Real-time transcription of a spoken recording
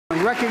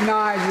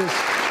recognizes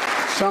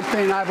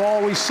something I've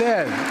always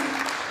said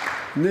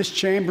in this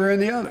chamber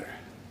and the other.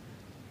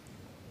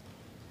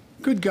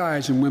 Good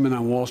guys and women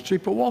on Wall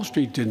Street, but Wall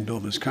Street didn't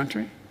build this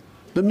country.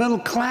 The middle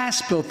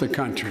class built the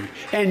country,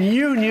 and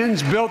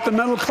unions built the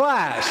middle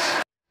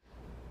class.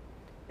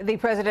 The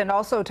president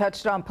also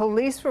touched on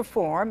police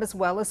reform as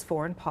well as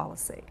foreign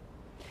policy.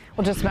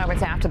 Well, just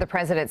moments after the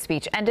president's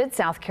speech ended,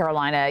 South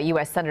Carolina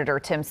U.S. Senator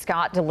Tim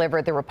Scott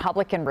delivered the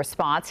Republican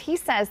response. He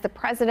says the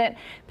president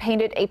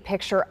painted a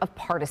picture of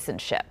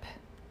partisanship.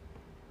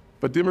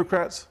 But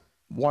Democrats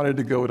wanted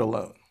to go it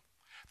alone.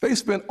 They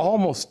spent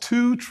almost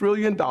 $2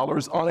 trillion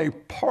on a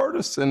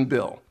partisan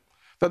bill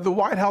that the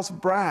White House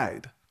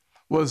bragged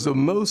was the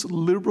most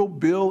liberal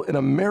bill in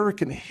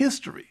American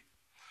history.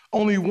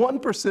 Only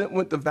 1%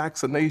 went to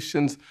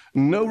vaccinations,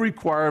 no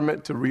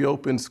requirement to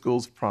reopen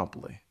schools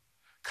promptly.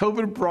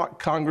 COVID brought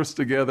Congress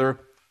together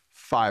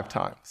 5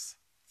 times.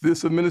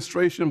 This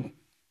administration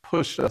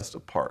pushed us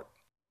apart.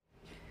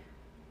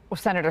 Well,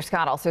 Senator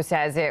Scott also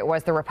says it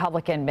was the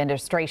Republican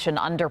administration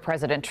under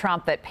President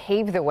Trump that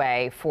paved the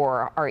way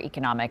for our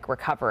economic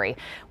recovery.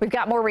 We've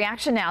got more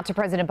reaction now to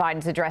President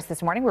Biden's address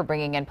this morning. We're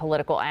bringing in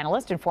political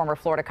analyst and former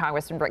Florida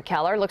Congressman Ric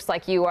Keller. Looks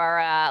like you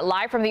are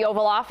live from the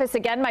Oval Office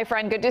again, my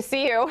friend. Good to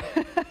see you.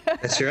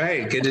 That's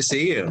right. Good to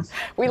see you.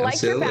 We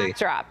like your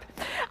backdrop.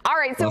 All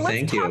right, so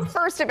let's talk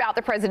first about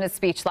the president's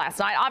speech last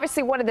night.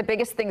 Obviously, one of the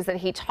biggest things that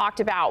he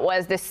talked about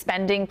was this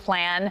spending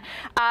plan.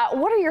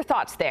 What are your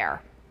thoughts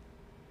there?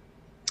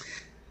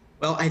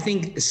 Well, I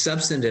think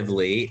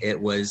substantively it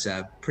was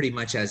pretty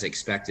much as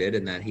expected,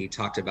 in that he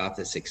talked about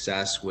the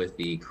success with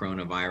the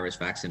coronavirus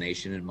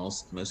vaccination and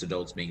most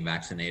adults being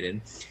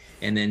vaccinated.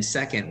 And then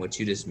second, what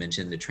you just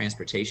mentioned, the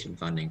transportation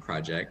funding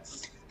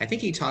project. I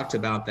think he talked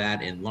about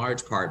that in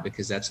large part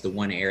because that's the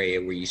one area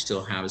where you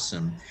still have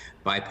some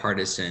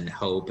bipartisan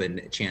hope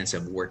and chance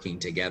of working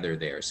together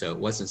there. So it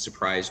wasn't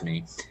surprised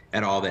me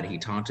at all that he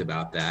talked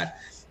about that.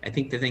 I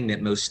think the thing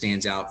that most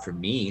stands out for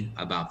me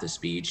about the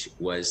speech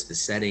was the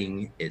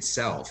setting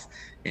itself,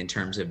 in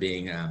terms of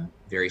being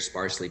very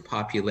sparsely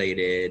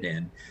populated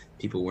and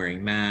people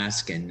wearing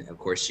masks. And of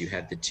course, you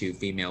had the 2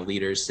 female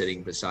leaders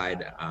sitting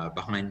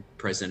behind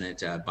President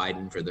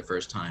Biden for the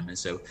first time. And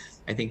so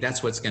I think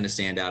that's what's going to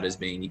stand out as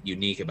being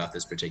unique about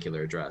this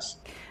particular address.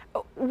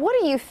 What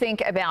do you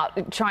think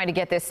about trying to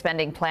get this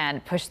spending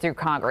plan pushed through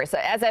Congress?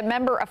 As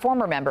a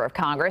former member of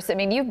Congress, I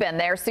mean, you've been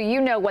there, so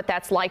you know what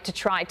that's like to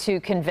try to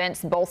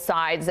convince both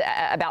sides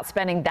about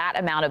spending that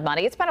amount of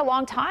money. It's been a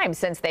long time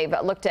since they've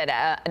looked at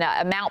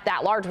an amount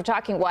that large. We're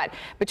talking, what,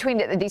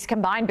 between these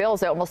combined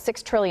bills, almost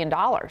 $6 trillion.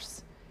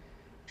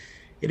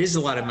 It is a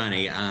lot of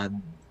money.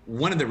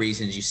 One of the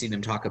reasons you see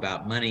them talk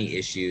about money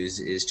issues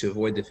is to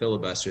avoid the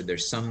filibuster.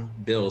 There's some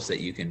bills that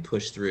you can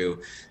push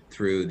through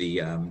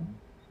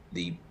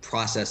the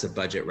process of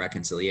budget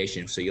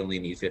reconciliation, so you only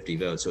need 50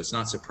 votes. So it's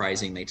not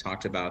surprising they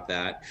talked about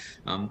that.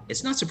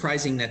 It's not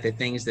surprising that the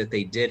things that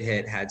they did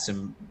hit had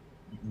some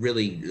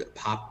really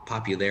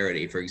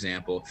popularity. For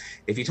example,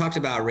 if you talked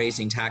about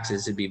raising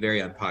taxes, it'd be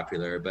very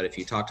unpopular. But if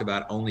you talked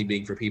about only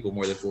being for people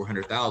more than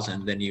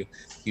 400,000, then you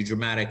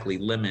dramatically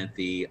limit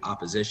the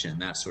opposition,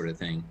 that sort of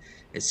thing.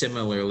 And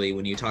similarly,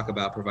 when you talk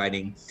about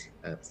providing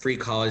free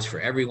college for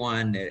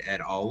everyone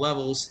at all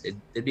levels,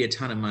 it'd be a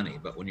ton of money.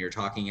 But when you're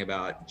talking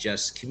about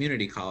just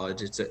community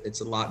college,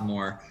 it's a lot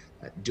more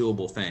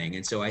doable thing.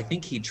 And so I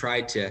think he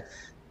tried to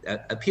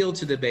appeal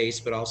to the base,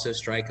 but also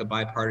strike a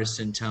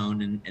bipartisan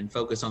tone and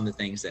focus on the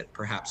things that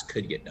perhaps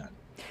could get done.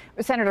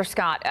 Senator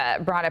Scott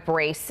brought up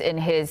race in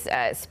his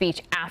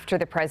speech after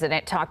the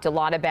president talked a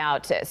lot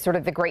about sort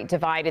of the great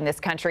divide in this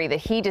country, that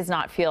he does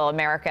not feel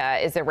America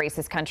is a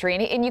racist country.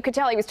 And you could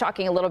tell he was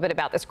talking a little bit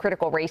about this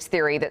critical race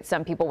theory that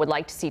some people would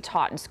like to see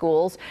taught in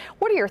schools.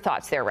 What are your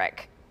thoughts there,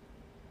 Ric?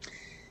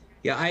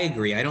 Yeah, I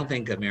agree. I don't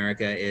think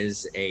America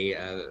is a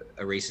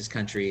racist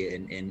country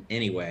in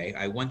any way.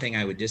 One thing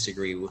I would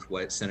disagree with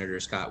what Senator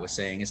Scott was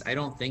saying is I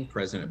don't think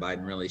President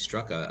Biden really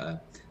struck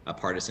a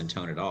partisan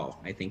tone at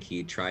all. I think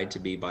he tried to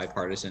be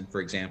bipartisan.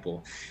 For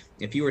example,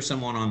 if you were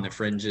someone on the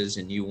fringes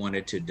and you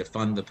wanted to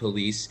defund the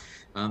police,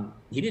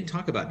 he didn't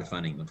talk about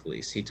defunding the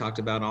police. He talked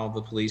about all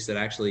the police that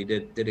actually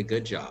did a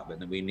good job, and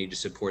that we need to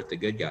support the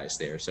good guys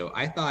there. So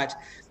I thought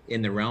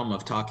in the realm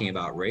of talking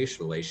about race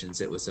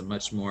relations, it was a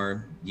much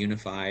more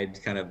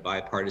unified, kind of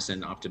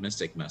bipartisan,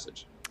 optimistic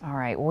message. All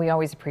right. Well, we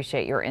always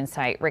appreciate your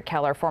insight. Ric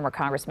Keller, former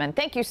congressman,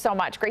 thank you so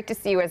much. Great to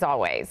see you as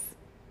always.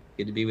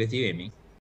 Good to be with you, Amy.